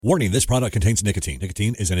Warning, this product contains nicotine.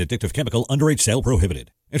 Nicotine is an addictive chemical, underage sale prohibited.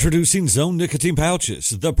 Introducing Zone Nicotine Pouches,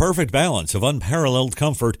 the perfect balance of unparalleled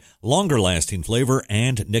comfort, longer-lasting flavor,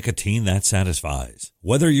 and nicotine that satisfies.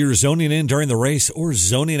 Whether you're zoning in during the race or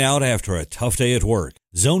zoning out after a tough day at work,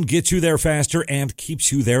 Zone gets you there faster and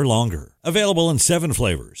keeps you there longer. Available in 7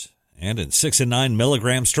 flavors and in 6 and 9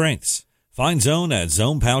 milligram strengths. Find Zone at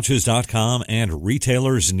zonepouches.com and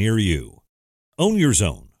retailers near you. Own your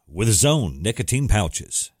Zone with Zone Nicotine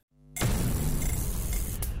Pouches.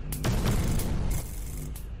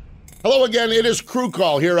 Hello again. It is Crew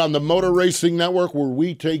Call here on the Motor Racing Network, where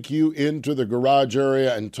we take you into the garage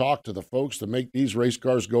area and talk to the folks that make these race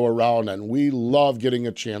cars go around, and we love getting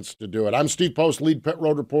a chance to do it. I'm Steve Post, lead pit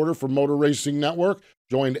road reporter for Motor Racing Network,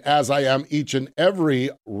 joined as I am each and every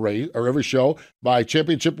race or every show by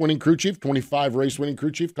championship-winning crew chief, 25 race-winning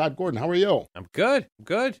crew chief, Todd Gordon. How are you? I'm good.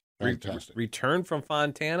 Fantastic. Return from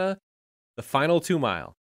Fontana, the final 2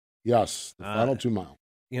 mile. Yes, the final 2 mile.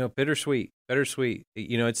 Bittersweet.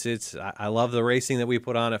 It's. I love the racing that we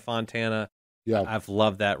put on at Fontana. Yeah, I've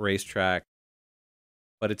loved that racetrack,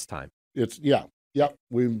 but it's time. Time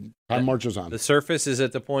marches on. The surface is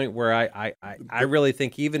at the point where I really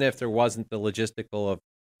think, even if there wasn't the logistical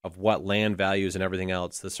of what land values and everything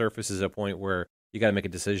else, the surface is a point where you got to make a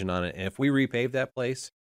decision on it. And if we repave that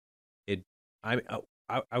place, I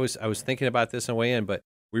was thinking about this on the way in, but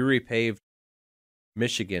we repaved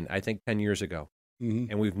Michigan, I think 10 years ago.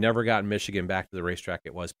 Mm-hmm. And we've never gotten Michigan back to the racetrack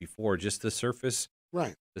it was before. Just the surface.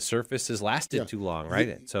 Right. The surface has lasted too long,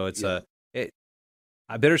 right? So it's a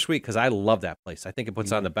bittersweet, because I love that place. I think it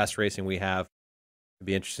puts on the best racing we have. It'd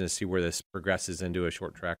be interesting to see where this progresses into a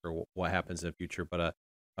short track or what happens in the future. But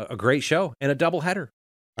a great show and a doubleheader.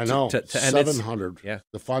 I know. To 700. Yeah.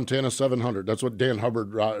 The Fontana 700. That's what Dan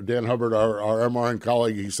Hubbard, our MRN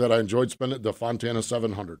colleague, he said, I enjoyed spending the Fontana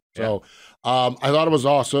 700. So I thought it was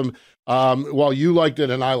awesome. While you liked it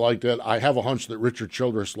and I liked it, I have a hunch that Richard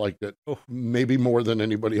Childress liked it maybe more than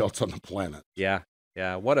anybody else on the planet. Yeah.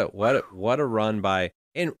 What a run by,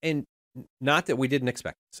 and not that we didn't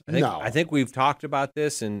expect this. I think we've talked about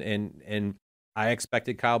this, and I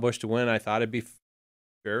expected Kyle Busch to win. I thought it'd be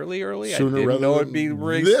fairly early. Sooner I didn't know it'd be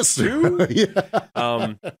race 2.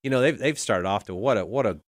 They've started off to what a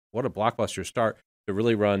blockbuster start to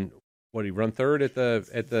really run. What, he run third at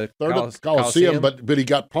the Coliseum, but he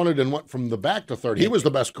got punted and went from the back to third. He was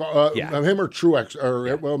the best car. Him or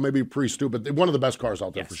Truex, well, maybe Priest, but one of the best cars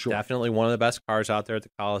out there for sure. Definitely one of the best cars out there at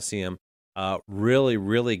the Coliseum. Really,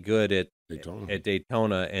 really good at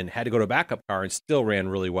Daytona, and had to go to a backup car and still ran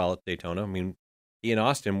really well at Daytona. I mean, he and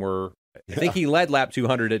Austin were. I think he led lap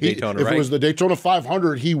 200 at Daytona, If it was the Daytona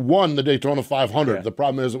 500, he won the Daytona 500. Yeah. The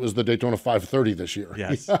problem is it was the Daytona 530 this year.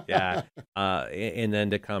 Yes, yeah. And then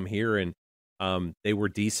to come here, and they were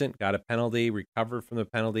decent, got a penalty, recovered from the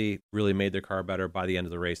penalty, really made their car better. By the end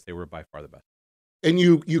of the race, they were by far the best. And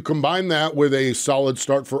you combine that with a solid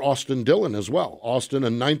start for Austin Dillon as well. Austin, a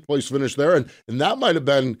 9th place finish there. And that might have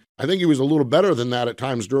been, I think he was a little better than that at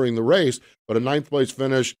times during the race, but a 9th place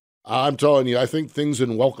finish. I'm telling you, I think things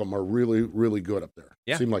in Welcome are really, really good up there.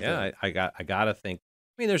 Yeah, that. I got to think.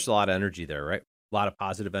 I mean, there's a lot of energy there, right? A lot of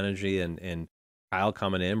positive energy, and Kyle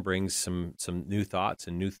coming in brings some new thoughts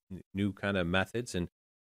and new kind of methods. And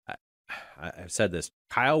I've said this: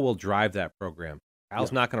 Kyle will drive that program.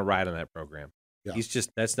 Kyle's not going to ride on that program. Yeah.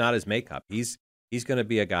 That's not his makeup. He's going to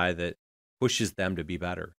be a guy that pushes them to be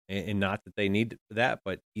better, and not that they need that,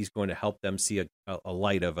 but he's going to help them see a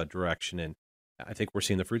light of a direction. And I think we're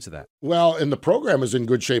seeing the fruits of that. Well, and the program is in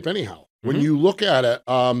good shape anyhow. When you look at it,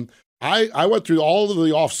 I went through all of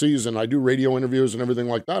the off season. I do radio interviews and everything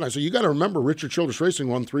like that. I said, you got to remember, Richard Childress Racing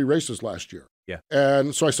won 3 races last year. Yeah.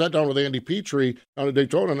 And so I sat down with Andy Petrie down at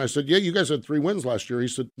Daytona, and I said, yeah, you guys had 3 wins last year. He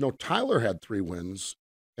said, no, Tyler had 3 wins,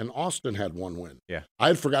 and Austin had 1 win. Yeah. I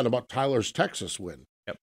had forgotten about Tyler's Texas win.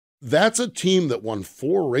 Yep. That's a team that won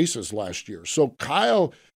 4 races last year. So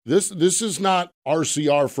Kyle, this is not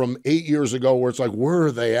RCR from 8 years ago where it's like, where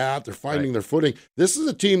are they at? They're finding their footing. This is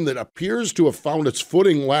a team that appears to have found its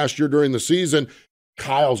footing last year during the season.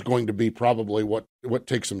 Kyle's going to be probably what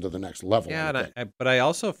takes him to the next level. Yeah, but I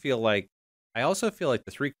also feel like the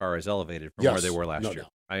 3 car is elevated from where they were last year.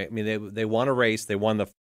 I mean, they won a race. They won the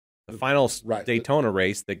final Daytona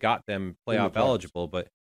race that got them playoff eligible. But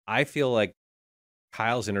I feel like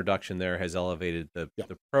Kyle's introduction there has elevated the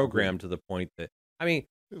program to the point that, I mean,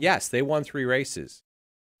 yes, they won 3 races.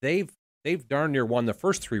 They've darn near won the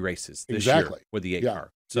first 3 races this year with the 8 car.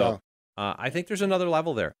 So I think there's another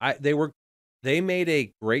level there. They made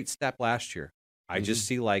a great step last year. I just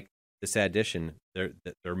see like this addition,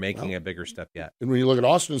 they're making a bigger step yet. And when you look at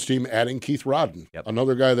Austin's team, adding Keith Rodden,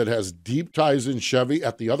 another guy that has deep ties in Chevy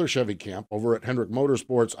at the other Chevy camp over at Hendrick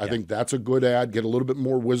Motorsports, I think that's a good add. Get a little bit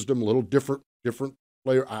more wisdom, a little different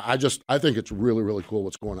player. I think it's really, really cool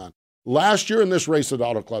what's going on. Last year in this race at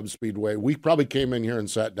Auto Club Speedway, we probably came in here and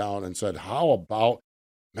sat down and said, how about,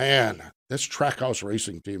 man, this Trackhouse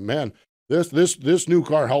Racing team, man, this new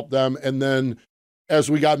car helped them. And then as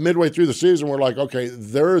we got midway through the season, we're like, okay,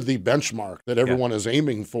 they're the benchmark that everyone is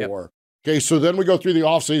aiming for. Okay, so then we go through the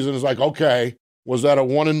offseason. It's like, okay, was that a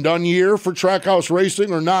one-and-done year for Trackhouse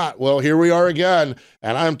Racing or not? Well, here we are again.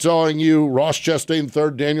 And I'm telling you, Ross Chastain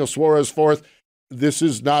third, Daniel Suarez fourth. This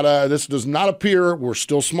does not appear, we're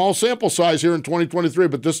still small sample size here in 2023,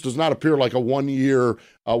 but this does not appear like a one-year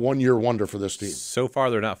wonder for this team. So far,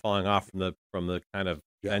 they're not falling off from the kind of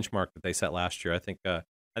benchmark that they set last year. I think they're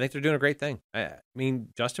doing a great thing. I mean,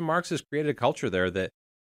 Justin Marks has created a culture there that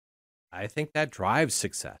I think that drives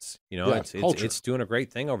success. It's doing a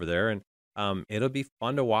great thing over there, and it'll be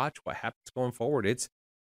fun to watch what happens going forward.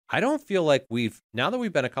 I don't feel like now that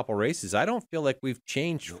we've been a couple races, I don't feel like we've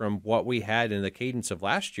changed from what we had in the cadence of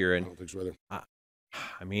last year. And I don't think so either.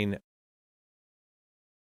 I mean,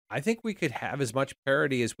 I think we could have as much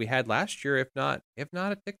parity as we had last year, if not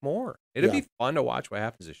a tick more. It'd be fun to watch what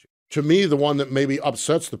happens this year. To me, the one that maybe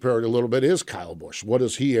upsets the parity a little bit is Kyle Busch. What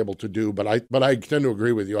is he able to do? But I tend to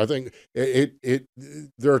agree with you. I think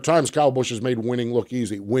there are times Kyle Busch has made winning look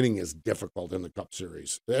easy. Winning is difficult in the Cup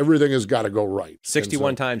Series. Everything has got to go right.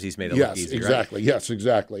 61 times he's made it look easy. Exactly. Right? Yes,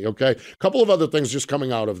 exactly. Okay. A couple of other things just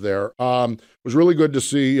coming out of there. It was really good to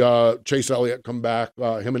see Chase Elliott come back.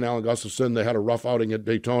 Him and Alan Gustafson, they had a rough outing at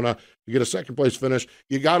Daytona. You get a second place finish.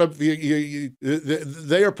 They are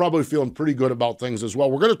probably feeling pretty good about things as well.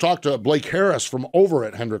 We're going to talk to Blake Harris from over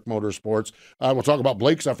at Hendrick Motorsports. We'll talk about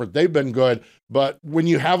Blake's effort. They've been good, but when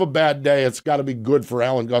you have a bad day, it's got to be good for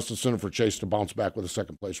Alan Gustafson and for Chase to bounce back with a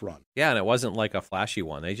second place run. Yeah, and it wasn't like a flashy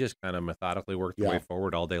one. They just kind of methodically worked their way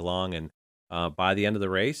forward all day long, and by the end of the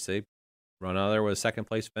race, they run out of there with a second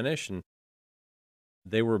place finish, and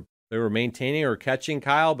they were maintaining or catching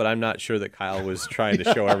Kyle, but I'm not sure that Kyle was trying to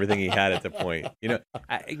show everything he had at the point.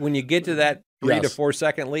 When you get to that 3 to 4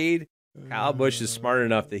 second lead, Kyle Busch is smart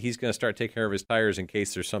enough that he's going to start taking care of his tires in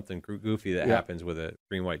case there's something goofy that happens with a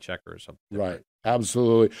green-white checker or something. Right.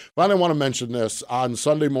 Absolutely. Finally, I want to mention this. On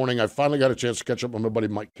Sunday morning, I finally got a chance to catch up with my buddy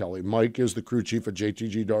Mike Kelly. Mike is the crew chief at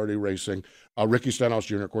JTG Daugherty Racing. Ricky Stenhouse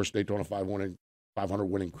Jr., of course, Daytona 500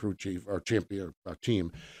 winning crew chief or champion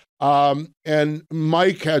team. And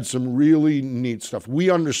Mike had some really neat stuff. We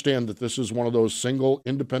understand that this is one of those single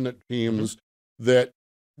independent teams that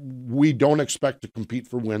we don't expect to compete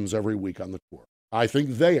for wins every week on the tour. I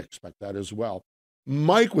think they expect that as well.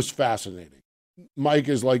 Mike was fascinating. Mike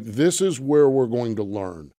is like, this is where we're going to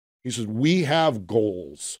learn. He says, we have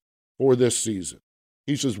goals for this season.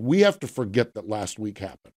 He says, we have to forget that last week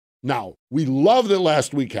happened. Now, we love that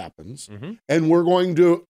last week happens, and we're going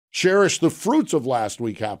to cherish the fruits of last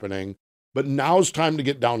week happening, but now's time to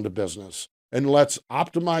get down to business. And let's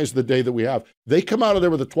optimize the day that we have. They come out of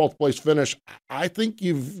there with a 12th place finish. I think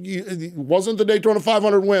it wasn't the Daytona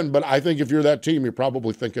 500 win, but I think if you're that team, you're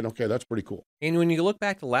probably thinking, okay, that's pretty cool. And when you look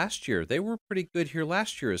back to last year, they were pretty good here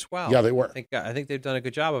last year as well. Yeah, they were. I think they've done a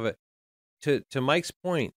good job of it. To Mike's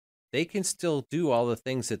point, they can still do all the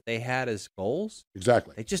things that they had as goals.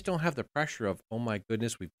 Exactly. They just don't have the pressure of, oh my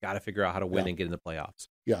goodness, we've got to figure out how to win and get in the playoffs.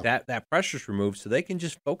 Yeah. That pressure's removed, so they can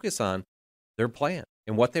just focus on their plan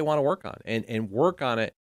and what they want to work on, and work on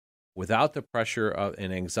it without the pressure of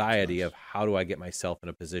and anxiety of how do I get myself in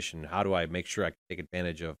a position? How do I make sure I can take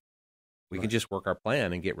advantage of? We can just work our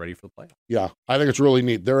plan and get ready for the playoffs. Yeah, I think it's really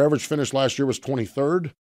neat. Their average finish last year was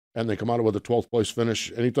 23rd, and they come out with a 12th place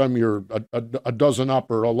finish. Anytime you're a dozen up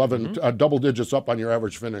or 11 double digits up on your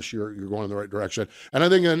average finish, you're going in the right direction. And I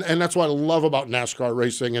think, and that's what I love about NASCAR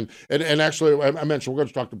racing. And actually, I mentioned we're going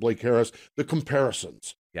to talk to Blake Harris. The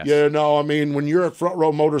comparisons. Yes. I mean, when you're at Front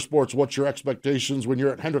Row Motorsports, what's your expectations? When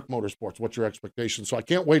you're at Hendrick Motorsports, what's your expectations? So I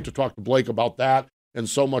can't wait to talk to Blake about that and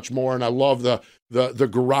so much more. And I love the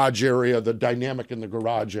garage area, the dynamic in the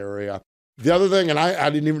garage area. The other thing, and I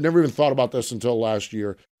never even thought about this until last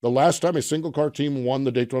year, the last time a single car team won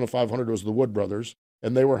the Daytona 500 was the Wood Brothers,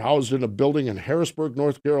 and they were housed in a building in Harrisburg,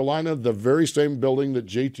 North Carolina, the very same building that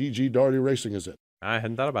JTG Daugherty Racing is in. I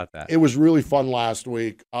hadn't thought about that. It was really fun last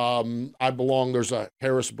week. There's a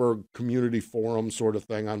Harrisburg community forum sort of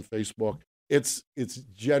thing on Facebook. It's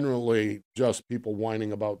generally just people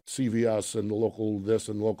whining about CVS and the local this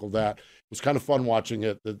and local that. It was kind of fun watching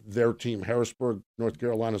it. Their team, Harrisburg, North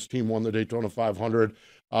Carolina's team, won the Daytona 500.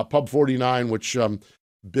 Pub 49, which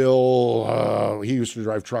Bill, he used to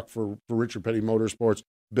drive truck for Richard Petty Motorsports.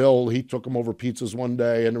 Bill, he took him over pizzas one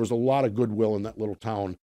day, and there was a lot of goodwill in that little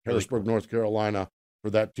town, Harrisburg, North Carolina, for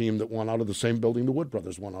that team that won out of the same building the Wood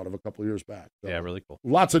brothers won out of a couple of years back. So, yeah, really cool.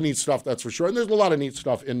 Lots of neat stuff, that's for sure. And there's a lot of neat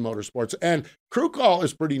stuff in motorsports. And Crew Call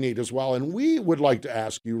is pretty neat as well. And we would like to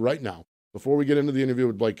ask you right now, before we get into the interview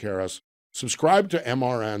with Blake Harris, subscribe to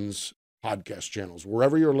MRN's podcast channels.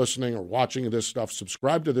 Wherever you're listening or watching this stuff,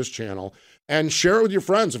 subscribe to this channel and share it with your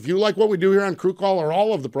friends. If you like what we do here on Crew Call or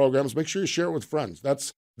all of the programs, make sure you share it with friends.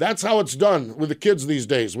 That's how it's done with the kids these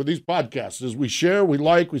days, with these podcasts, is we share, we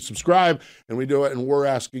like, we subscribe, and we do it, and we're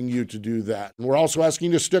asking you to do that. And we're also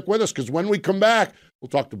asking you to stick with us, because when we come back, we'll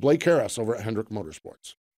talk to Blake Harris over at Hendrick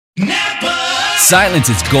Motorsports. Napa! Silence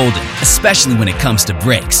is golden, especially when it comes to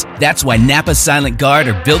brakes. That's why Napa Silent Guard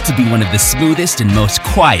are built to be one of the smoothest and most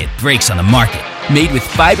quiet brakes on the market. Made with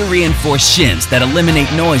fiber-reinforced shims that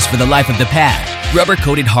eliminate noise for the life of the pad,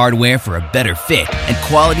 rubber-coated hardware for a better fit, and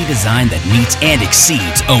quality design that meets and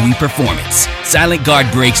exceeds OE performance. Silent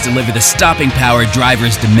Guard brakes deliver the stopping power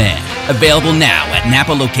drivers demand. Available now at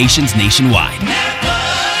Napa locations nationwide.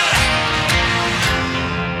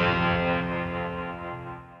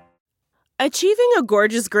 Achieving a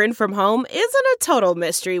gorgeous grin from home isn't a total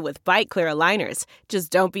mystery with Bite Clear aligners.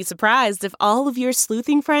 Just don't be surprised if all of your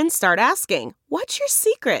sleuthing friends start asking, "What's your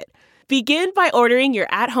secret?" Begin by ordering your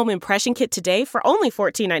at-home impression kit today for only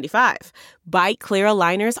 $14.95. Bite Clear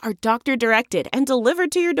aligners are doctor-directed and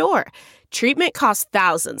delivered to your door. Treatment costs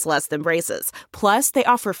thousands less than braces. Plus, they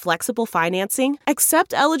offer flexible financing,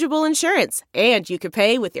 accept eligible insurance, and you can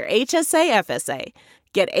pay with your HSA FSA.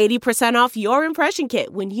 Get 80% off your impression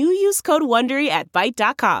kit when you use code WONDERY at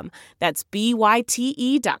Byte.com. That's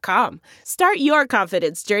BYTE.com. Start your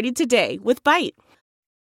confidence journey today with Byte.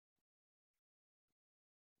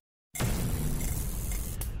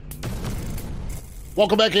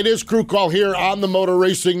 Welcome back. It is Crew Call here on the Motor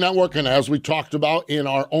Racing Network. And as we talked about in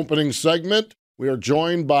our opening segment, we are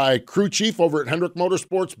joined by crew chief over at Hendrick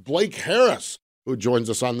Motorsports, Blake Harris, who joins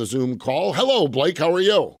us on the Zoom call. Hello, Blake. How are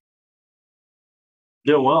you?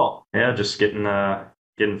 Doing well. Yeah, just getting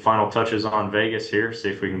final touches on Vegas here. See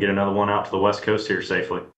if we can get another one out to the West Coast here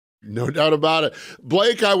safely. No doubt about it.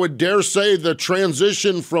 Blake, I would dare say the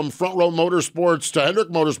transition from Front Row Motorsports to Hendrick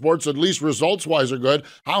Motorsports, at least results-wise, are good.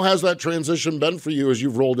 How has that transition been for you as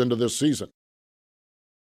you've rolled into this season?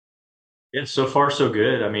 Yeah, so far so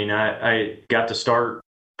good. I mean, I got to start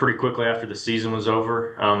pretty quickly after the season was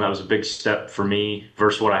over. That was a big step for me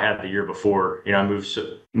versus what I had the year before. You know, I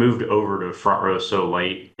moved over to Front Row so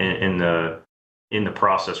late in the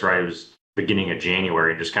process, right? It was beginning of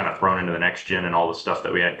January, just kind of thrown into the next gen and all the stuff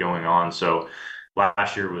that we had going on. So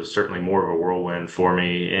last year was certainly more of a whirlwind for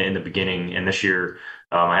me in the beginning. And this year,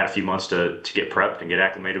 I had a few months to get prepped and get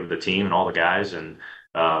acclimated with the team and all the guys. And,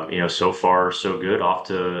 you know, so far so good, off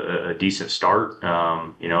to a decent start.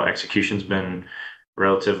 You know, execution's been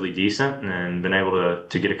relatively decent and been able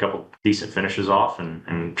to get a couple decent finishes off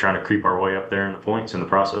and trying to creep our way up there in the points in the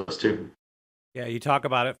process too. Yeah, you talk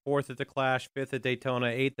about it, 4th at the Clash, 5th at Daytona,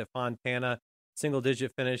 8th at Fontana,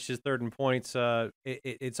 single-digit finishes, 3rd in points.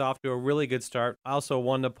 It's off to a really good start. I also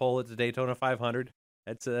won the pole at the Daytona 500.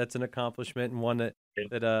 That's an accomplishment and one that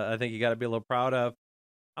I think you got to be a little proud of.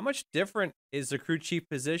 How much different is the crew chief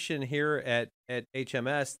position here at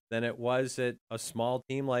HMS than it was at a small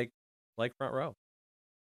team like Front Row?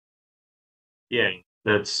 Yeah,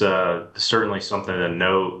 that's certainly something to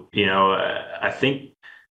note. You know, I think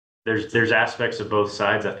there's aspects of both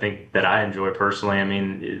sides I think that I enjoy personally. I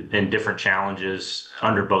mean, in different challenges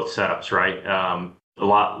under both setups, right? A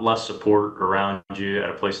lot less support around you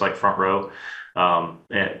at a place like Front Row,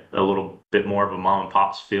 and a little bit more of a mom and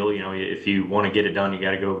pop's feel. You know, if you want to get it done, you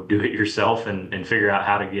got to go do it yourself and figure out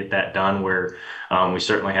how to get that done. Where we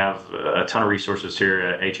certainly have a ton of resources here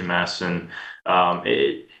at HMS, and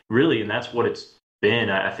it really, and that's what it's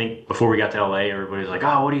been. I think before we got to LA, everybody's like,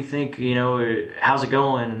 "Oh, what do you think? You know, how's it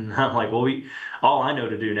going?" And I'm like, "Well, all I know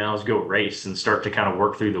to do now is go race and start to kind of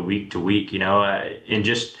work through the week to week, you know, and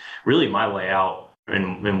just really my layout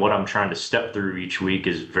and what I'm trying to step through each week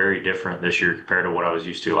is very different this year compared to what I was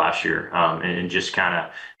used to last year. And just kind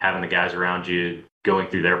of having the guys around you going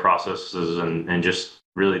through their processes and just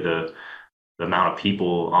really the amount of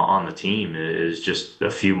people on the team is just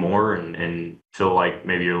a few more and feel like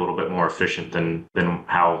maybe you're a little bit more efficient than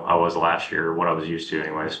how I was last year or what I was used to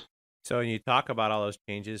anyways. So when you talk about all those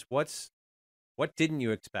changes, what didn't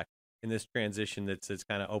you expect in this transition that's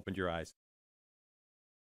kind of opened your eyes?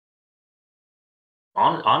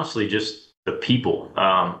 Honestly, just the people.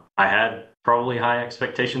 I had probably high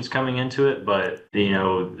expectations coming into it, but, you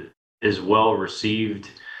know, as well received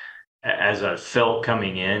as I felt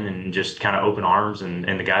coming in and just kind of open arms and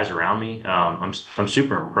the guys around me, I'm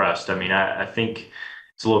super impressed. I mean, I think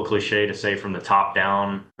it's a little cliche to say from the top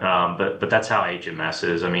down, but that's how HMS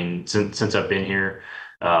is. I mean, since I've been here,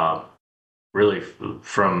 really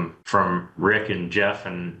from Rick and Jeff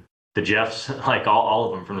and the Jeffs, like all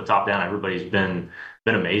of them from the top down, everybody's been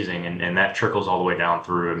amazing, and that trickles all the way down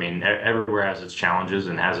through. I mean, everywhere has its challenges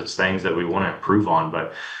and has its things that we want to improve on,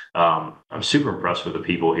 but I'm super impressed with the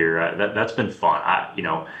people here. That's been fun.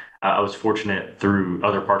 I was fortunate through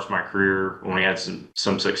other parts of my career when we had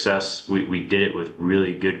some success. We did it with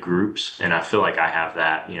really good groups, and I feel like I have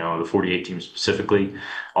that. You know, the 48 team specifically,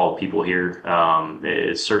 all the people here.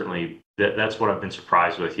 It's certainly that's what I've been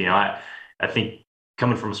surprised with. You know, I think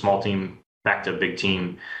coming from a small team back to a big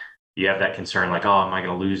team, you have that concern like, oh, am I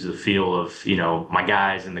going to lose the feel of, you know, my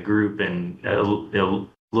guys in the group? And a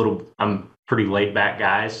little, I'm pretty laid back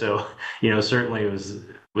guy, so you know, certainly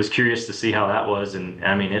was curious to see how that was. And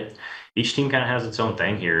I mean, each team kind of has its own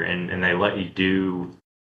thing here, and they let you do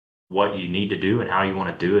what you need to do and how you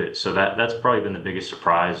want to do it. So that's probably been the biggest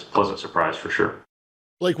surprise, pleasant surprise for sure.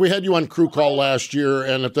 Like, we had you on Crew Call last year,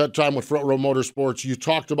 and at that time with Front Row Motorsports, you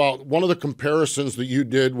talked about one of the comparisons that you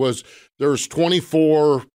did was there's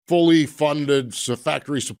 24 fully funded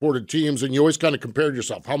factory-supported teams, and you always kind of compared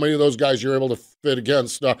yourself. How many of those guys you're able to fit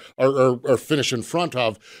against or finish in front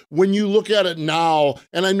of? When you look at it now,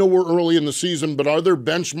 and I know we're early in the season, but are there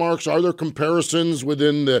benchmarks? Are there comparisons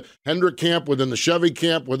within the Hendrick camp, within the Chevy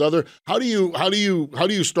camp, with other? How do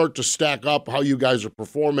you start to stack up how you guys are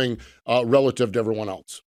performing relative to everyone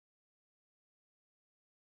else?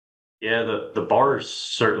 Yeah, the bar is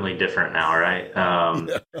certainly different now, right?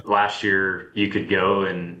 Last year you could go,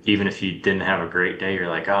 and even if you didn't have a great day, you're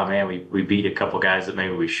like, oh man, we beat a couple guys that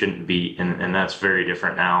maybe we shouldn't beat, and that's very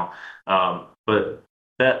different now. But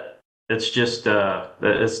that's just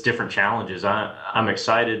it's different challenges. I'm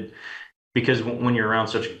excited because when you're around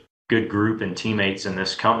such a good group and teammates in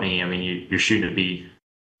this company, I mean, you're shooting to be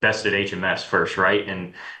best at HMS first, right?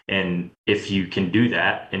 And if you can do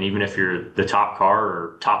that, and even if you're the top car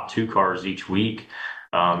or top two cars each week,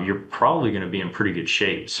 you're probably going to be in pretty good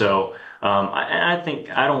shape. So I think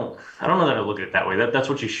I don't know that I look at it that way. That's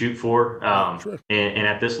what you shoot for. Sure. And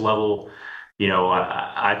at this level, you know,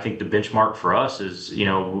 I think the benchmark for us is, you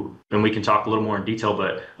know, and we can talk a little more in detail,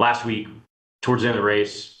 but last week, towards the end of the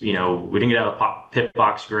race, you know, we didn't get out of the pit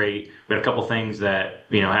box great. We had a couple things that,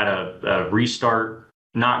 you know, had a restart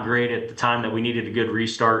not great at the time that we needed a good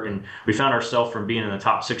restart, and we found ourselves from being in the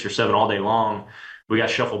top 6 or 7 all day long. We got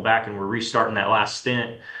shuffled back, and we're restarting that last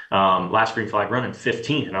stint, last green flag running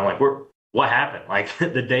 15th, and I'm like, what happened? Like,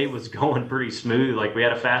 the day was going pretty smooth. Like, we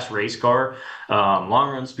had a fast race car, long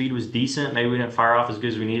run speed was decent. Maybe we didn't fire off as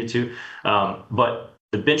good as we needed to, but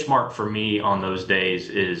the benchmark for me on those days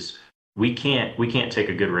is we can't take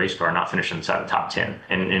a good race car and not finish inside the top 10,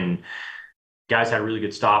 and guys had a really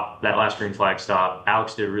good stop, that last green flag stop.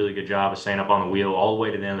 Alex did a really good job of staying up on the wheel all the way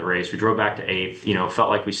to the end of the race. We drove back to 8th, you know, felt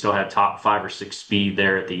like we still had top 5 or 6 speed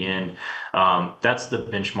there at the end. That's the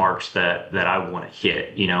benchmarks that I want to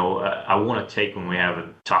hit. You know, I want to take when we have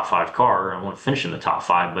a top 5 car, I want to finish in the top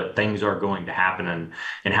 5, but things are going to happen,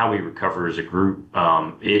 and how we recover as a group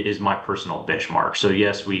is my personal benchmark. So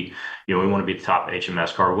yes, we want to be the top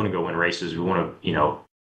HMS car. We want to go win races. We want to, you know,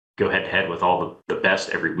 go head to head with all the best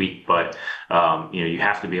every week, but you know, you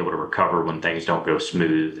have to be able to recover when things don't go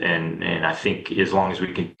smooth. And I think as long as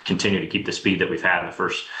we can continue to keep the speed that we've had in the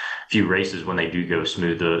first few races, when they do go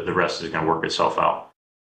smooth, the rest is going to work itself out.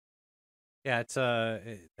 Yeah,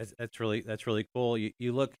 that's really cool.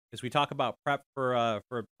 You look, as we talk about prep for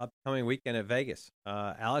upcoming weekend at Vegas.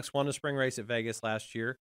 Alex won the spring race at Vegas last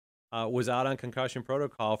year. Was out on concussion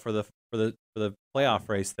protocol for the playoff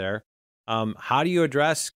race there. How do you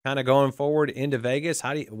address kind of going forward into Vegas?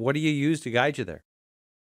 What do you use to guide you there?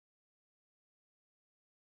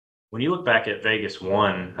 When you look back at Vegas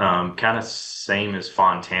 1, kind of same as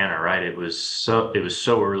Fontana, right? It was so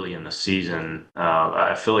early in the season.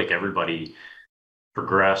 I feel like everybody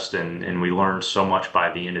progressed and we learned so much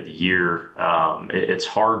by the end of the year. It's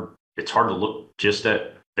hard to look just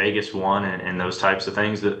at Vegas 1 and those types of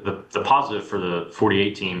things. The positive for the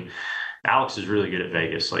 48 team, Alex is really good at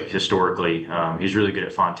Vegas, like historically. He's really good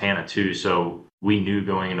at Fontana too. So we knew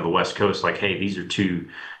going into the West Coast, like, hey, these are two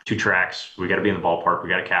tracks. We got to be in the ballpark. We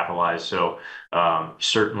got to capitalize. So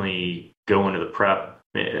certainly go into the prep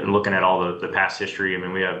and looking at all the past history. I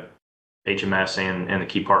mean, we have HMS and the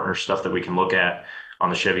key partner stuff that we can look at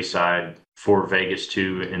on the Chevy side for Vegas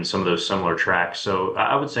too, and some of those similar tracks. So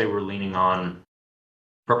I would say we're leaning on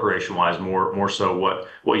preparation wise more so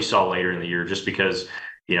what you saw later in the year, just because,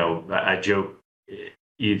 you know, I joke,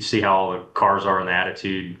 you see how all the cars are and the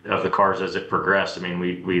attitude of the cars as it progressed. I mean,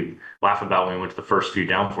 we laugh about when we went to the first few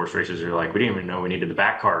downforce races. You're like, we didn't even know we needed the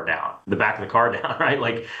back of the car down, right?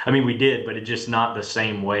 Like, I mean, we did, but it's just not the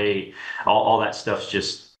same way. All that stuff's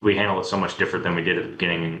just, we handle it so much different than we did at the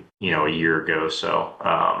beginning, a year ago. So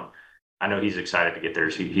I know he's excited to get there.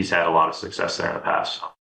 He's had a lot of success there in the past.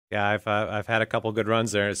 Yeah, I've had a couple good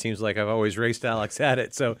runs there. It seems like I've always raced Alex at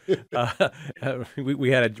it. So we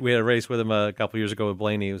had a race with him a couple years ago with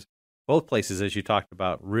Blaney. It was both places, as you talked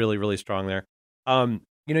about, really, really strong there.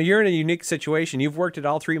 You're in a unique situation. You've worked at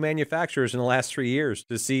all three manufacturers in the last 3 years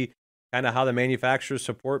to see kind of how the manufacturers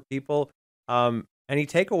support people. Any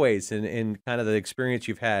takeaways in kind of the experience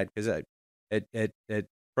you've had? Because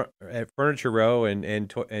at Furniture Row and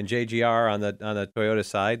JGR on the Toyota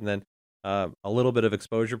side, and then a little bit of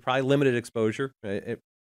exposure, probably limited exposure,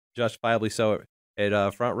 justifiably so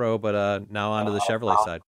at Front Row, but now onto the Chevrolet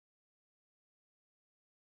side.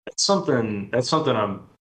 That's something I'm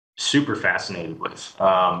super fascinated with.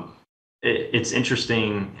 It's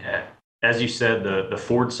interesting, as you said, the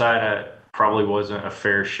Ford side probably wasn't a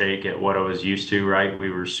fair shake at what I was used to. Right,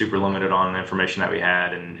 we were super limited on the information that we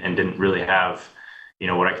had, and didn't really have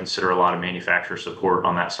what I consider a lot of manufacturer support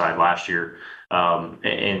on that side last year.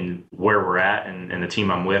 And where we're at and the team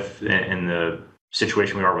I'm with and the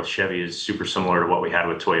situation we are with Chevy is super similar to what we had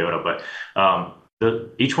with Toyota.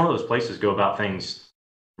 But each one of those places go about things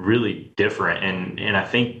really different. And I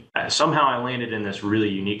think somehow I landed in this really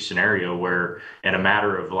unique scenario where in a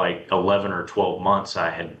matter of like 11 or 12 months, I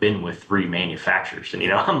had been with 3 manufacturers. And,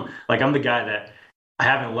 I'm the guy that I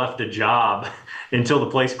haven't left a job until the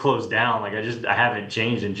place closed down. Like I haven't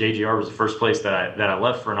changed, and JGR was the first place that I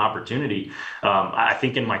left for an opportunity. I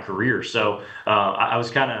think in my career. So I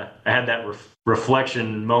had that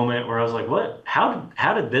reflection moment where I was like, what? How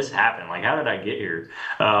did this happen? Like, how did I get here?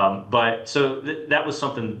 But so that was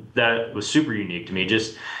something that was super unique to me.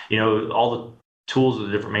 Just all the tools that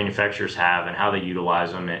the different manufacturers have and how they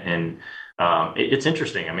utilize them, and it's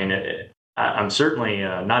interesting. I mean. I'm certainly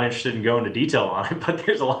not interested in going into detail on it, but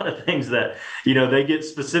there's a lot of things that, they get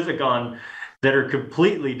specific on that are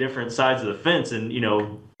completely different sides of the fence. And,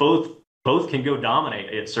 both can go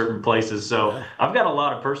dominate at certain places. So yeah. I've got a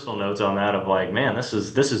lot of personal notes on that of like, man, this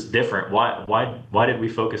is different. Why did we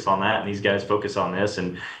focus on that? And these guys focus on this,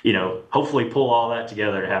 and, hopefully pull all that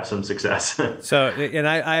together to have some success. So, and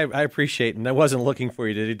I appreciate, and I wasn't looking for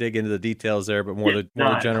you to dig into the details there, but more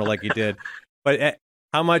the general like you did. But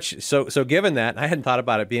how much? So given that, I hadn't thought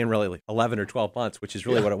about it being really like 11 or 12 months, which is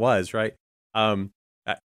really what it was, right?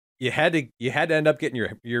 You had to end up getting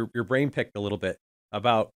your brain picked a little bit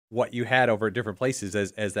about what you had over at different places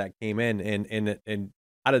as that came in, and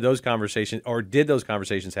how did those conversations, or did those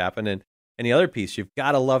conversations happen? And the other piece, you've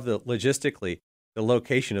got to love logistically the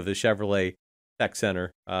location of the Chevrolet Tech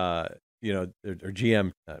Center, or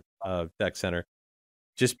GM Tech Center,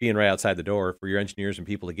 just being right outside the door for your engineers and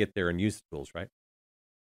people to get there and use the tools, right?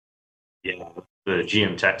 Yeah, the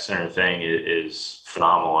GM Tech Center thing is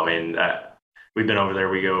phenomenal. I mean, we've been over there.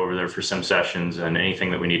 We go over there for some sessions, and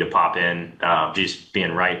anything that we need to pop in, just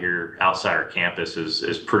being right here outside our campus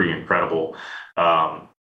is pretty incredible.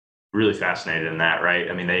 Really fascinated in that,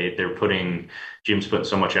 right? I mean, GM's putting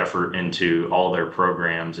so much effort into all their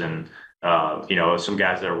programs, and some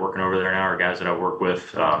guys that are working over there now are guys that I work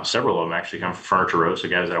with. Several of them actually come from Furniture Row, so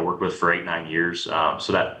guys that I worked with for 8-9 years.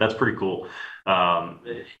 So that's pretty cool.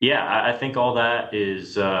 I think all that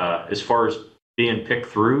is, as far as being picked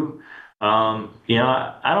through, I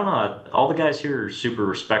don't know. All the guys here are super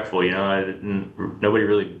respectful. Nobody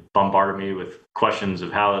really bombarded me with questions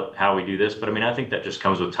of how we do this, but I mean, I think that just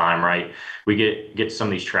comes with time, right? We get to some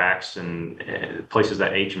of these tracks and places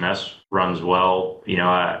that HMS runs well,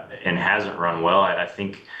 and hasn't run well. I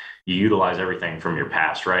think you utilize everything from your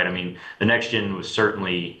past, right? I mean, the next gen was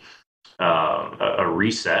certainly a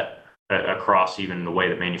reset across even the way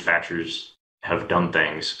that manufacturers have done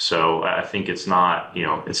things. So I think it's not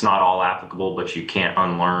all applicable, but you can't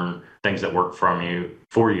unlearn things that work for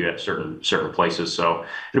you at certain places. So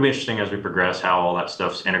it'll be interesting as we progress how all that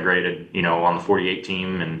stuff's integrated, on the 48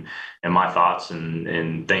 team, and my thoughts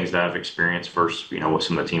and things that I've experienced versus, what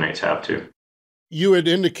some of the teammates have too. You had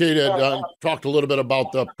indicated, talked a little bit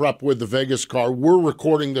about the prep with the Vegas car. We're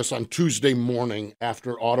recording this on Tuesday morning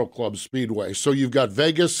after Auto Club Speedway. So you've got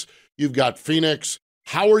Vegas, you've got Phoenix.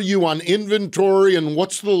 How are you on inventory, and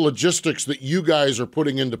what's the logistics that you guys are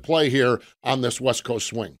putting into play here on this West Coast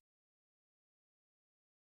swing?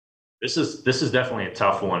 This is definitely a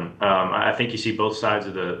tough one. I think you see both sides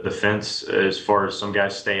of the fence as far as some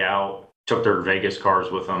guys stay out took their Vegas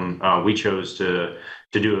cars with them. We chose to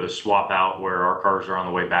do a swap out where our cars are on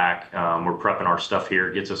the way back. We're prepping our stuff here.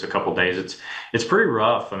 It gets us a couple days. It's pretty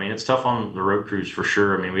rough. I mean, it's tough on the road crews for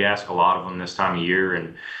sure. I mean, we ask a lot of them this time of year,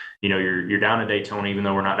 and you're down to Daytona, even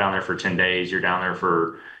though we're not down there for 10 days. You're down there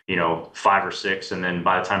for 5 or 6, and then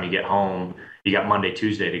by the time you get home, you got Monday,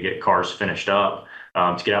 Tuesday to get cars finished up,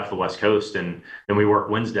 to get out to the West Coast, and then we work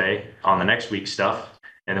Wednesday on the next week's stuff,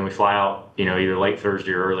 and then we fly out, either late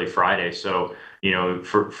Thursday or early Friday. So,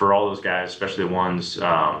 for all those guys, especially the ones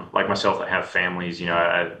like myself that have families,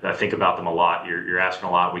 I think about them a lot. You're asking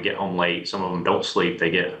a lot. We get home late. Some of them don't sleep.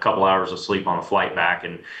 They get a couple hours of sleep on the flight back,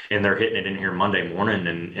 and they're hitting it in here Monday morning.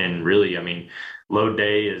 And really, I mean, load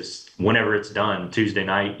day is whenever it's done, Tuesday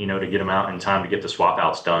night, to get them out in time to get the swap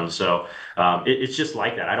outs done. So it's just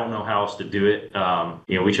like that. I don't know how else to do it.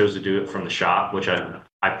 We chose to do it from the shop, which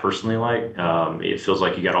I personally like. It feels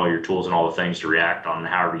like you got all your tools and all the things to react on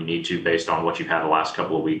however you need to based on what you've had the last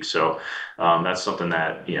couple of weeks. So that's something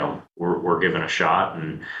that, we're giving a shot,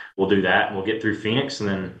 and we'll do that, and we'll get through Phoenix. And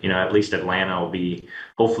then, at least Atlanta will be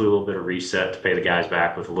hopefully a little bit of reset to pay the guys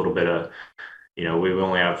back with a little bit of, we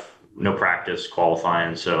only have no practice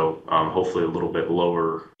qualifying. So hopefully a little bit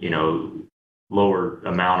lower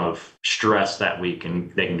amount of stress that week,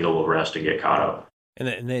 and they can get a little rest and get caught up.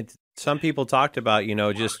 And some people talked about,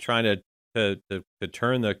 just trying to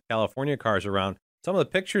turn the California cars around. Some of the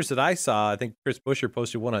pictures that I saw, I think Chris Buescher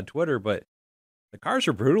posted one on Twitter, but the cars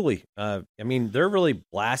are brutally, they're really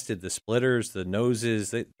blasted. The splitters, the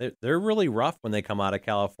noses, they're really rough when they come out of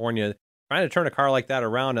California. Trying to turn a car like that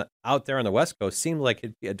around out there on the West Coast seemed like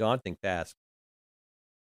it'd be a daunting task.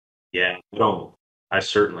 Yeah, I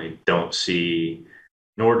certainly don't see,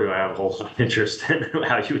 nor do I have a whole lot of interest in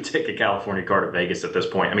how you would take a California car to Vegas at this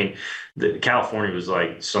point. I mean, California was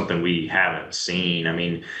like something we haven't seen. I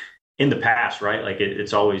mean, in the past, right? Like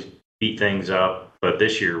it's always beat things up, but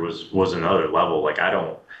this year was another level. Like I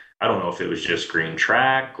don't know if it was just green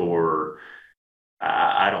track or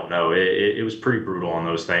I don't know. It was pretty brutal on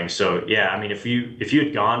those things. So yeah, I mean, if you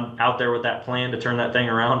had gone out there with that plan to turn that thing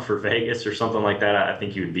around for Vegas or something like that, I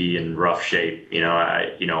think you would be in rough shape.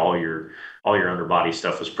 All your underbody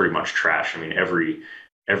stuff was pretty much trash. I mean,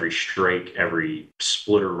 every strake, every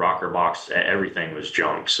splitter, rocker box, everything was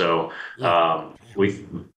junk. So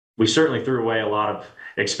we certainly threw away a lot of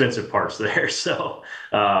expensive parts there. So,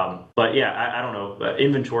 but yeah, I don't know.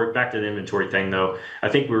 Inventory, back to the inventory thing though, I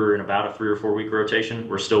think we're in about a 3 or 4 week rotation.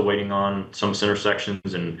 We're still waiting on some center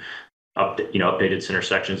sections and updated center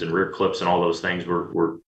sections and rear clips and all those things.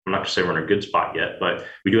 I'm not gonna say we're in a good spot yet, but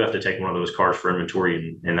we do have to take one of those cars for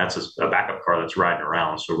inventory, and that's a backup car that's riding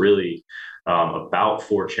around. So really, about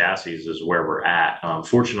 4 chassis is where we're at.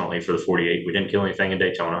 Fortunately for the 48, we didn't kill anything in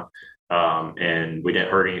Daytona. And we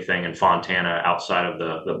didn't hurt anything in Fontana outside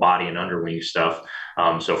of the body and underwing stuff.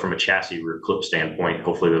 So from a chassis rear clip standpoint,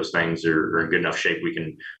 hopefully those things are in good enough shape we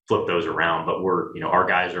can flip those around. But our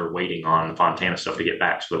guys are waiting on the Fontana stuff to get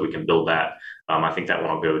back so that we can build that. I think that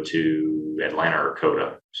one will go to Atlanta or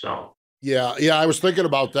Coda. So. Yeah, I was thinking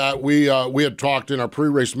about that. We had talked in our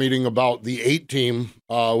pre-race meeting about the 8 team,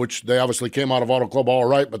 which they obviously came out of Auto Club all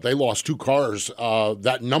right, but they lost 2 cars.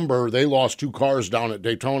 They lost 2 cars down at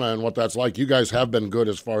Daytona, and what that's like. You guys have been good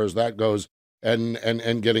as far as that goes,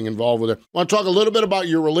 and getting involved with it. I want to talk a little bit about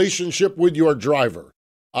your relationship with your driver.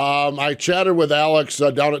 I chatted with Alex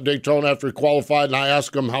down at Daytona after he qualified, and I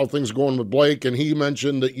asked him how things are going with Blake, and he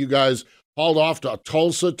mentioned that you guys hauled off to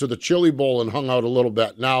Tulsa to the Chili Bowl and hung out a little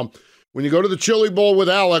bit. Now, when you go to the Chili Bowl with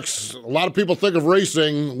Alex, a lot of people think of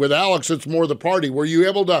racing. With Alex, it's more the party. Were you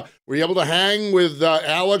able to hang with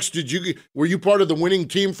Alex? Were you part of the winning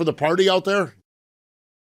team for the party out there?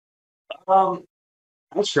 I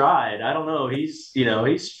tried. I don't know. He's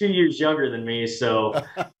a few years younger than me, so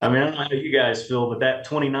I mean, I don't know how you guys feel, but that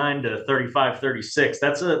 29 to 35, 36,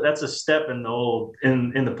 that's a step in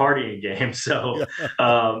the partying game. So,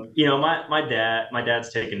 my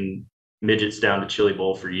dad's taken midgets down to Chili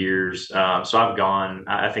Bowl for years. So I've gone,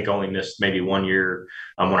 I think only missed maybe 1 year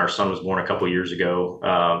when our son was born a couple of years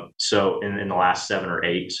ago. So in the last 7 or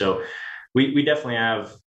 8. So we definitely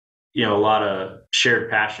have, a lot of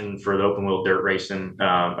shared passion for the open wheel dirt racing.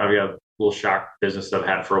 I've got a little shock business that I've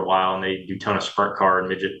had for a while, and they do a ton of sprint car and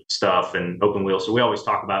midget stuff and open wheel. So we always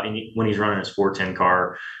talk about when he's running his 410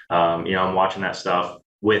 car, I'm watching that stuff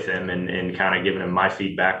with him and kind of giving him my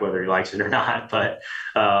feedback, whether he likes it or not. But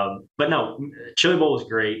no, Chili Bowl was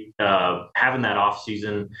great. Having that off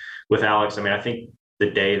season with Alex. I mean, I think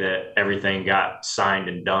the day that everything got signed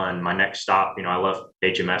and done, my next stop, I left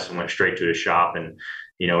HMS and went straight to his shop, and,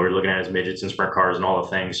 we're looking at his midgets and sprint cars and all the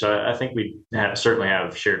things. So I think we certainly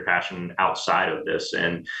have shared passion outside of this.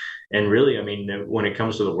 And And really, I mean, when it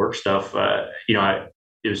comes to the work stuff,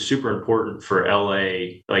 it was super important for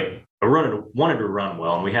LA. Like I wanted to run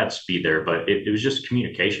well, and we had speed there, but it was just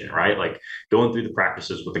communication, right? Like going through the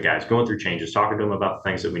practices with the guys, going through changes, talking to them about the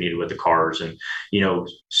things that we needed with the cars. And,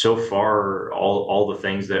 so far, all the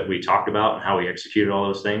things that we talked about and how we executed all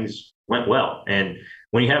those things went well. And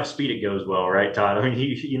when you have speed, it goes well, right, Todd? I mean,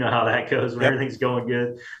 you know how that goes when everything's going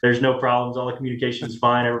good. There's no problems. All the communication's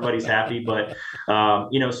fine. Everybody's happy. But,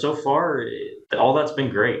 so far, all that's been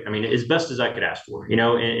great. I mean, as best as I could ask for,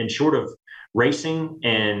 and short of racing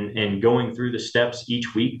and going through the steps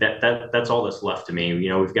each week, that's all that's left to me.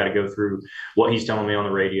 We've got to go through what he's telling me on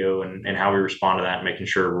the radio and how we respond to that, and making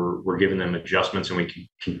sure we're giving them adjustments and we can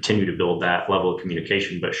continue to build that level of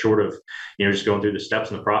communication. But short of, just going through the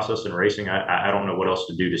steps in the process and racing, I don't know what else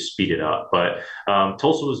to do to speed it up. But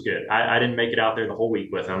Tulsa was good. I didn't make it out there the whole week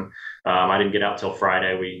with him. I didn't get out till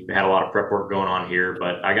Friday. We had a lot of prep work going on here,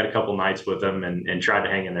 but I got a couple nights with them and tried to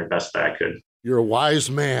hang in there best that I could. You're a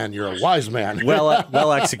wise man. You're a wise man.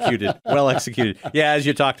 Well executed. Well executed. Yeah, as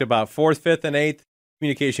you talked about, 4th, 5th, and 8th,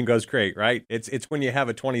 communication goes great, right? It's when you have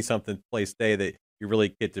a 20-something place day that you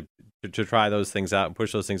really get to try those things out and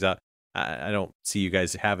push those things out. I don't see you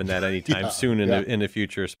guys having that anytime soon in the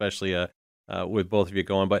future, especially with both of you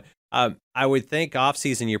going. But I would think off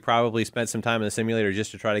season you probably spent some time in the simulator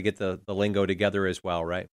just to try to get the lingo together as well,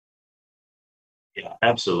 right? Yeah,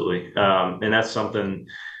 absolutely. And that's something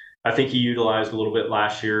I think he utilized a little bit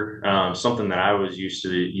last year, something that I was used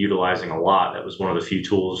to utilizing a lot. That was one of the few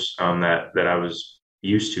tools that I was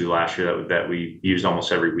used to last year that we used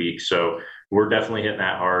almost every week. So we're definitely hitting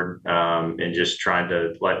that hard and just trying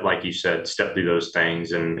to, like you said, step through those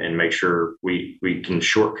things and make sure we can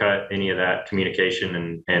shortcut any of that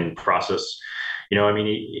communication and process.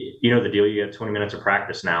 The deal, you have 20 minutes of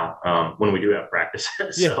practice now when we do have practice.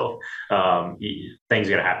 So things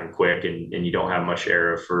got to happen quick and you don't have much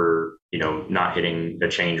error for, not hitting a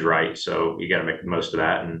change right. So you got to make the most of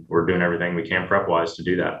that. And we're doing everything we can prep wise to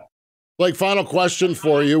do that. Blake, final question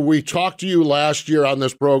for you. We talked to you last year on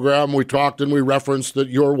this program. We talked and we referenced that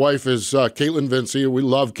your wife is Caitlin Vincey. We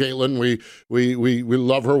love Caitlin. We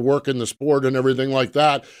love her work in the sport and everything like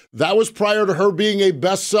that. That was prior to her being a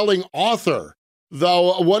best-selling author.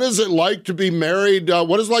 Though, what is it like to be married?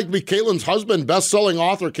 What is it like to be Caitlin's husband, best-selling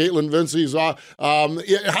author Caitlin Vincey's? How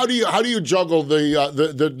do you juggle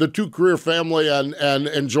the two-career family and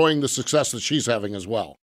enjoying the success that she's having as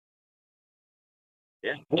well?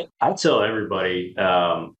 Yeah, I tell everybody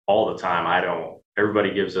all the time.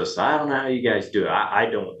 Everybody gives us, I don't know how you guys do it. I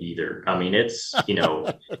don't either. I mean, it's,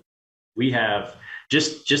 we have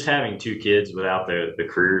just having two kids without the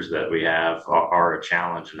careers that we have are a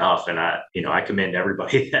challenge enough. And I commend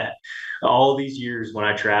everybody that all these years when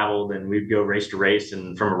I traveled and we'd go race to race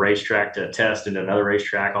and from a racetrack to a test into another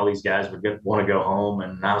racetrack, all these guys would want to go home.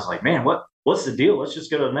 And I was like, man, what's the deal? Let's just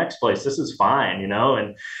go to the next place. This is fine, and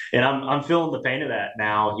I'm feeling the pain of that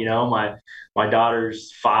now. My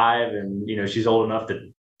daughter's 5 and, she's old enough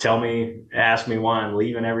to ask me why I'm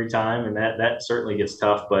leaving every time. And that certainly gets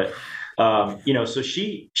tough, but so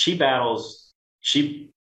she battles,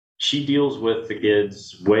 she deals with the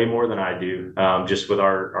kids way more than I do, just with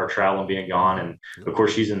our travel and being gone. And of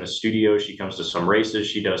course she's in the studio. She comes to some races.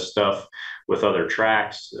 She does stuff with other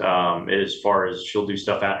tracks. As far as she'll do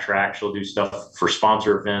stuff at track, she'll do stuff for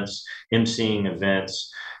sponsor events, emceeing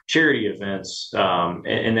events, charity events,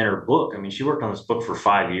 and then her book. I mean, she worked on this book for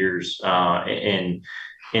 5 years, and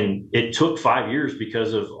it took 5 years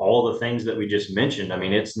because of all the things that we just mentioned. I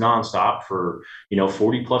mean, it's nonstop for,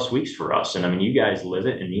 40 plus weeks for us. And I mean, you guys live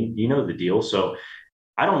it and you know the deal. So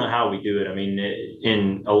I don't know how we do it. I mean,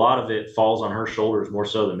 and a lot of it falls on her shoulders more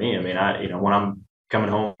so than me. I mean, when I'm coming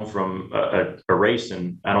home from a race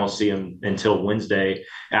and I don't see him until Wednesday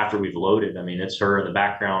after we've loaded, I mean, it's her in the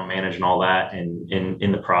background managing all that and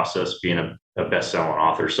in the process being a best-selling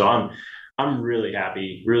author. So I'm really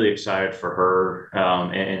happy, really excited for her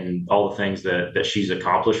and all the things that she's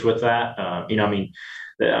accomplished with that.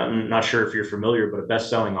 I'm not sure if you're familiar, but a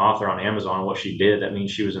best-selling author on Amazon, what she did, that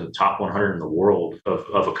means she was in the top 100 in the world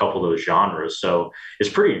of a couple of those genres. So it's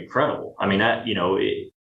pretty incredible. I mean,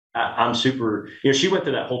 I'm super, she went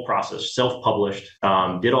through that whole process, self-published,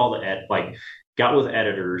 did all the got with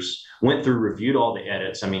editors, went through, reviewed all the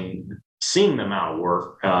edits. I mean, seeing the amount of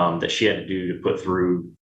work that she had to do to put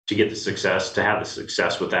through to get the success, to have the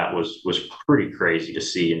success with that was pretty crazy to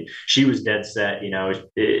see. And she was dead set,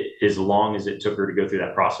 as long as it took her to go through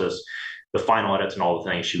that process, the final edits and all the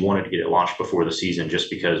things, she wanted to get it launched before the season, just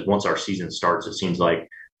because once our season starts, it seems like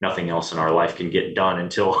nothing else in our life can get done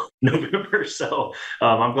until November. So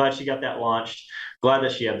I'm glad she got that launched. Glad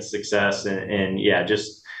that she had the success and yeah,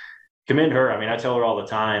 just commend her. I mean, I tell her all the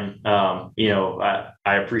time, I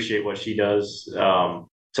appreciate what she does.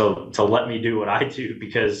 To let me do what I do,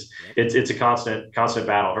 because it's a constant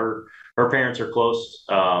battle. Her parents are close,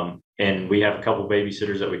 and we have a couple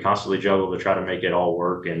babysitters that we constantly juggle to try to make it all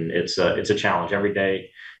work. And it's a challenge every day.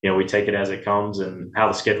 We take it as it comes and how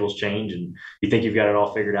the schedules change, and you think you've got it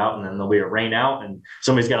all figured out, and then there'll be a rain out and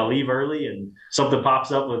somebody's got to leave early and something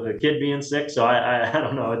pops up with a kid being sick. So I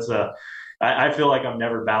don't know. I feel like I'm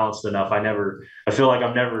never balanced enough. I feel like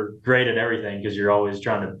I'm never great at everything, because you're always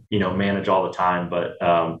trying to, manage all the time. But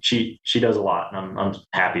she does a lot, and I'm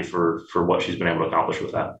happy for what she's been able to accomplish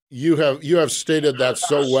with that. You have stated that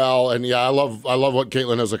so well, and I love what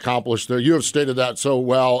Caitlin has accomplished there. You have stated that so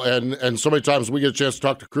well, and so many times we get a chance to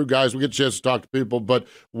talk to crew guys, we get a chance to talk to people, but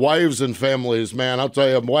wives and families, man, I'll tell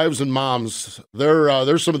you, wives and moms,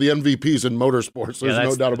 they're some of the MVPs in motorsports. There's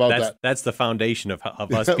no doubt about that. That's the foundation of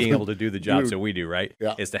us being able to do the job that we do, right?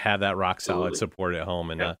 Yeah. Is to have that rock solid support at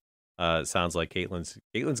home. And it sounds like Caitlin's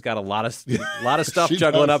got a lot of stuff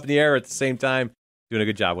juggling up in the air at the same time, doing a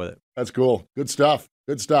good job with it. That's cool. Good stuff.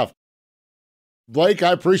 Blake,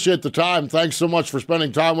 I appreciate the time. Thanks so much for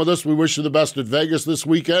spending time with us. We wish you the best at Vegas this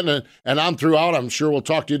weekend, and on throughout. I'm sure we'll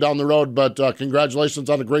talk to you down the road, but congratulations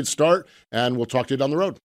on the great start, and we'll talk to you down the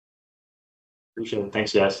road. Appreciate it.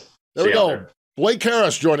 Thanks, guys. There we go. Blake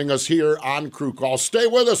Harris joining us here on Crew Call. Stay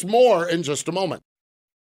with us, more in just a moment.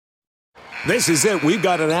 This is it. We've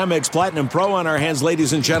got an Amex Platinum Pro on our hands,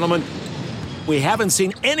 ladies and gentlemen. We haven't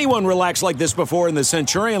seen anyone relax like this before in the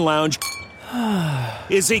Centurion Lounge.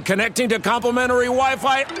 Is he connecting to complimentary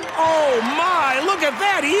Wi-Fi? Oh, my. Look at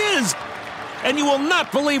that. He is. And you will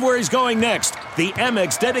not believe where he's going next. The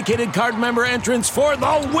Amex dedicated card member entrance for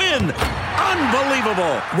the win.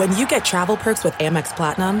 Unbelievable. When you get travel perks with Amex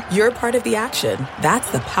Platinum, you're part of the action.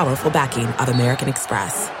 That's the powerful backing of American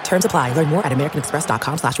Express. Terms apply. Learn more at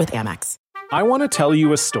americanexpress.com/withAmex. I want to tell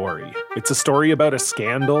you a story. It's a story about a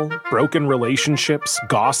scandal, broken relationships,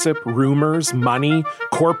 gossip, rumors, money,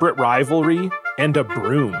 corporate rivalry, and a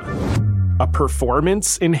broom. A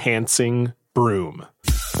performance-enhancing broom.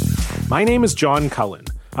 My name is John Cullen.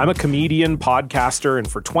 I'm a comedian, podcaster, and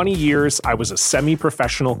for 20 years, I was a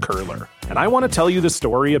semi-professional curler. And I want to tell you the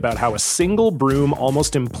story about how a single broom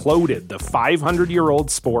almost imploded the 500-year-old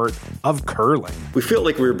sport of curling. We felt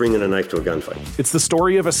like we were bringing a knife to a gunfight. It's the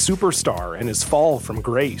story of a superstar and his fall from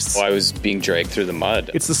grace. Well, I was being dragged through the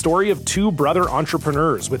mud. It's the story of two brother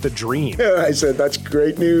entrepreneurs with a dream. I said, that's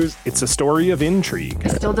great news. It's a story of intrigue. I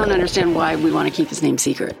still don't understand why we want to keep his name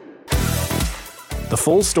secret. The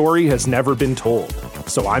full story has never been told,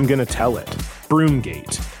 so I'm going to tell it.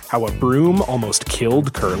 Broomgate, how a broom almost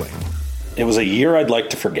killed curling. It was a year I'd like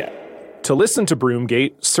to forget. To listen to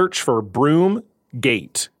Broomgate, search for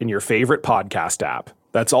Broomgate in your favorite podcast app.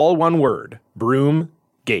 That's all one word,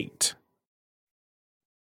 Broomgate.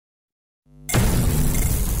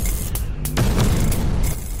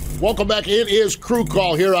 Welcome back. It is Crew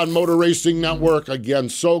Call here on Motor Racing Network. Again,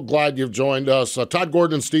 so glad you've joined us. Todd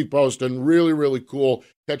Gordon and Steve Post, and really, really cool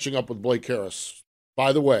catching up with Blake Harris.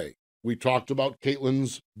 By the way, we talked about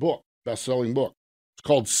Caitlin's book, best-selling book. It's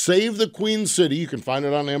called Save the Queen City. You can find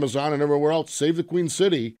it on Amazon and everywhere else. Save the Queen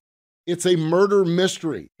City. It's a murder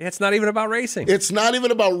mystery. It's not even about racing. It's not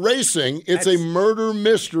even about racing. It's a murder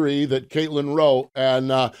mystery that Caitlin wrote,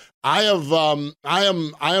 and I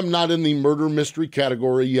am not in the murder mystery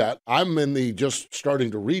category yet. I'm in the just starting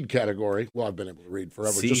to read category. Well, I've been able to read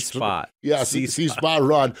forever. C-spot. Yeah, C-spot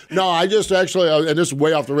run. No, I just actually, and this is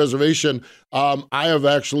way off the reservation, I have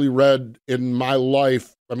actually read in my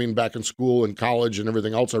life, I mean, back in school and college and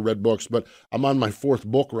everything else, I read books, but I'm on my fourth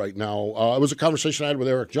book right now. It was a conversation I had with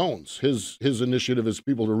Eric Jones. His initiative is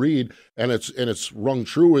people to read, and it's rung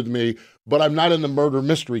true with me. But I'm not in the murder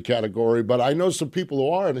mystery category. But I know some people who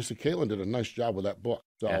are, and they said Caitlin did a nice job with that book.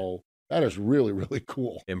 So that is really, really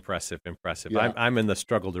cool. Impressive. Yeah. I'm in the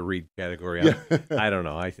struggle to read category. I don't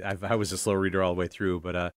know. I was a slow reader all the way through,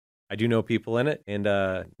 but I do know people in it, and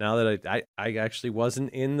now that I actually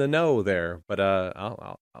wasn't in the know there, but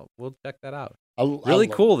we'll check that out. Really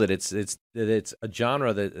cool that it's a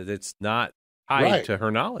genre that's not tied to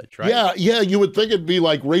her knowledge, right? Yeah. You would think it'd be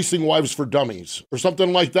like Racing Wives for Dummies or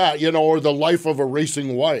something like that, or the life of a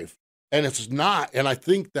racing wife, and it's not. And I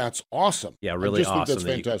think that's awesome. Yeah, really awesome. Think that's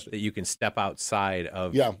fantastic that you can step outside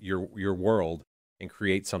of your world and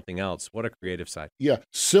create something else. What a creative side. Yeah.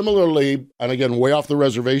 Similarly, and again, way off the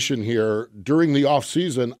reservation here, during the off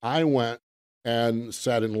season, I went and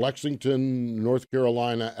sat in Lexington, North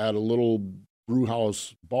Carolina at a little brew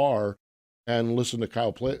house bar and listened to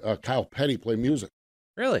Kyle Petty play music.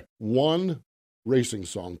 Really? One racing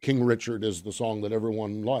song. King Richard is the song that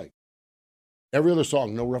everyone liked. Every other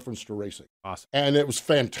song, no reference to racing. Awesome. And it was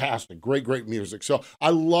fantastic. Great, great music. So I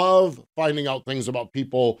love finding out things about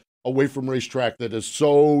people away from racetrack that is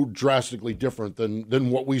so drastically different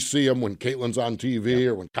than what we see them when Caitlin's on TV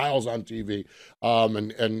or when Kyle's on TV.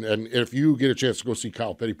 And if you get a chance to go see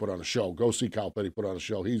Kyle Petty put on a show, go see Kyle Petty put on a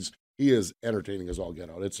show. He is entertaining as all get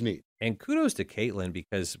out. It's neat. And kudos to Caitlin,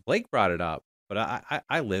 because Blake brought it up, but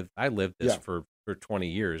I lived this for 20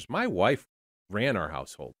 years. My wife ran our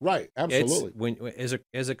household. Right, absolutely. It's,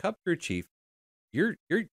 as a Cup crew chief, you're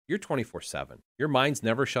 24/7. Your mind's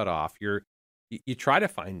never shut off. You try to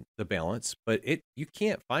find the balance, but you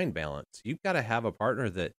can't find balance. You've got to have a partner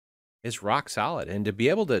that is rock solid, and to be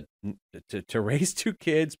able to raise 2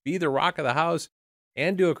 kids, be the rock of the house,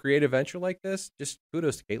 and do a creative venture like this, just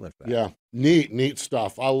kudos to Caitlin for that. Yeah, neat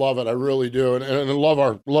stuff. I love it. I really do, and I love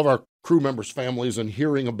our crew members' families and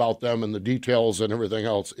hearing about them and the details and everything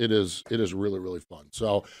else. It is really, really fun.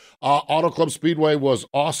 So Auto Club Speedway was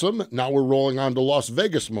awesome. Now we're rolling on to Las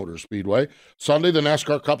Vegas Motor Speedway. Sunday, the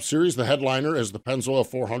NASCAR Cup Series. The headliner is the Pennzoil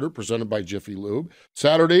 400 presented by Jiffy Lube.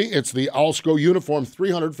 Saturday, it's the Alsco Uniform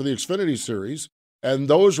 300 for the Xfinity Series. And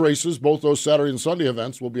those races, both those Saturday and Sunday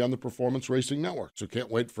events, will be on the Performance Racing Network. So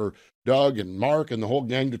can't wait for Doug and Mark and the whole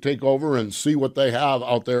gang to take over and see what they have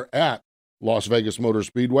out there at Las Vegas Motor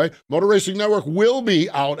Speedway. Motor Racing Network will be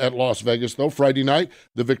out at Las Vegas, though, Friday night.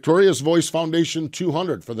 The Victorious Voice Foundation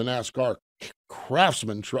 200 for the NASCAR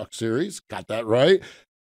Craftsman Truck Series. Got that right.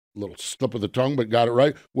 Little slip of the tongue, but got it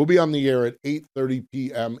right. We'll be on the air at 8:30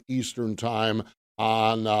 p.m. Eastern Time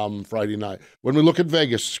on Friday night. When we look at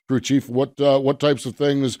Vegas, crew chief, what types of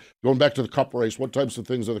things, going back to the Cup race, what types of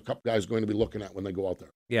things are the Cup guys going to be looking at when they go out there?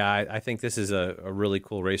 Yeah, I think this is a really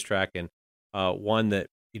cool racetrack, and one that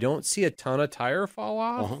you don't see a ton of tire fall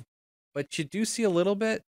off, but you do see a little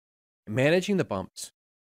bit. Managing the bumps,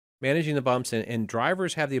 and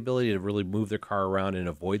drivers have the ability to really move their car around and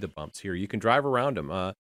avoid the bumps here. You can drive around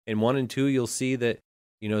them. In 1 and 2, you'll see that,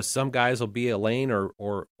 some guys will be a lane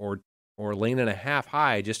or lane and a half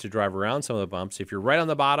high just to drive around some of the bumps. If you're right on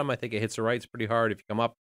the bottom, I think it hits the rights pretty hard. If you come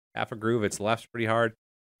up half a groove, it's left's pretty hard.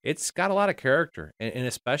 It's got a lot of character, and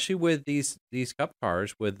especially with these Cup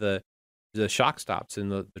cars with the shock stops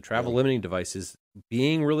and the travel limiting devices,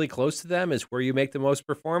 being really close to them is where you make the most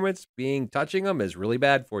performance. Touching them is really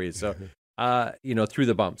bad for you. So, through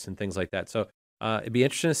the bumps and things like that. So it'd be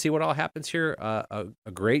interesting to see what all happens here. A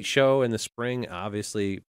great show in the spring.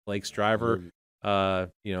 Obviously, Blake's driver.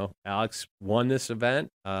 Alex won this event.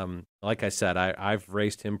 Like I said, I've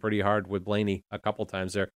raced him pretty hard with Blaney a couple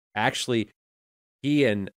times there. Actually, he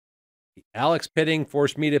and Alex pitting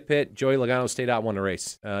forced me to pit. Joey Logano stayed out, won the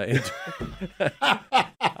race.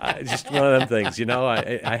 Just one of them things,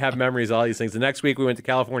 I have memories of all these things. The next week we went to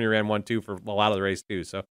California, ran 1-2 for a lot of the race too.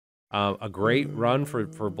 So a great run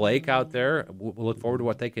for Blake out there. We'll look forward to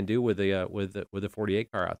what they can do with the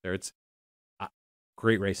 48 car out there. It's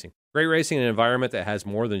great racing in an environment that has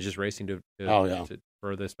more than just racing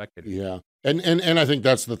for the spectators. Yeah. And I think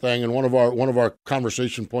that's the thing. And one of our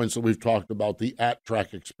conversation points that we've talked about, the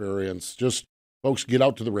at-track experience. Just, folks, get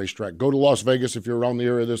out to the racetrack. Go to Las Vegas if you're around the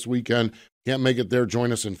area this weekend. Can't make it there,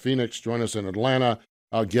 join us in Phoenix, join us in Atlanta.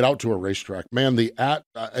 Get out to a racetrack. Man,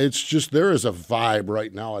 it's just, there is a vibe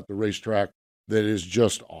right now at the racetrack that is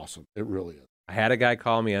just awesome. It really is. I had a guy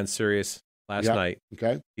call me on Sirius last night.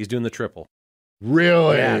 Okay. He's doing the triple.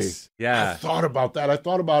 Really? Yes. Yeah. I thought about that. I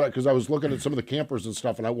thought about it because I was looking at some of the campers and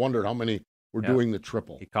stuff, and I wondered how many were doing the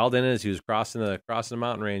triple. He called in as he was crossing the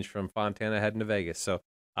mountain range from Fontana heading to Vegas. So,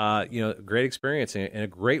 great experience and a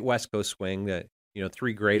great West Coast swing. That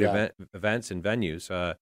 3 great events and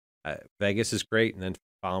venues. Vegas is great, and then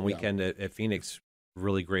following weekend at Phoenix,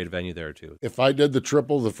 really great venue there too. If I did the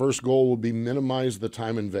triple, the first goal would be minimize the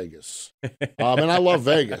time in Vegas. And I love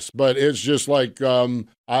Vegas, but it's just like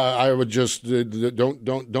I would just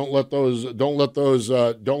don't let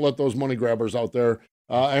those money grabbers out there.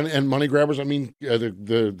 And money grabbers, I mean,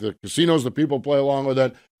 the casinos, the people play along with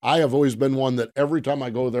it. I have always been one that every time I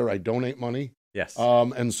go there, I donate money. Yes.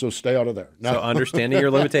 And so stay out of there. Now, so understanding your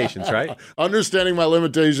limitations, right? Understanding my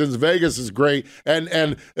limitations. Vegas is great.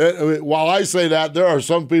 And while I say that, there are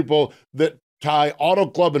some people that tie Auto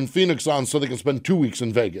Club and Phoenix on so they can spend 2 weeks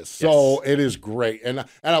in Vegas. So it is great. And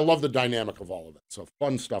I love the dynamic of all of it. So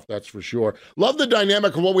fun stuff, that's for sure. Love the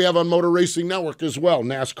dynamic of what we have on Motor Racing Network as well.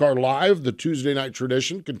 NASCAR Live, the Tuesday night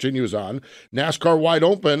tradition, continues on. NASCAR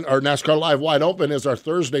Live Wide Open is our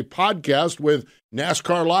Thursday podcast with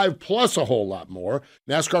NASCAR Live, plus a whole lot more.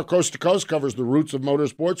 NASCAR Coast to Coast covers the roots of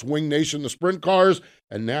motorsports, Wing Nation, the sprint cars,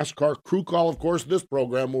 and NASCAR Crew Call, of course, this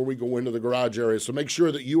program where we go into the garage area. So make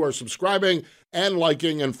sure that you are subscribing and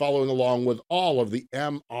liking and following along with all of the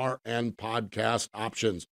MRN podcast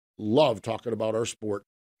options. Love talking about our sport.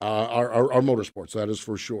 Our motorsports, that is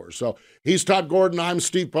for sure. So he's Todd Gordon. I'm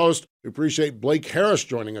Steve Post. We appreciate Blake Harris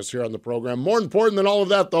joining us here on the program. More important than all of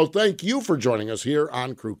that, though, thank you for joining us here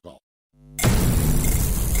on Crew Call.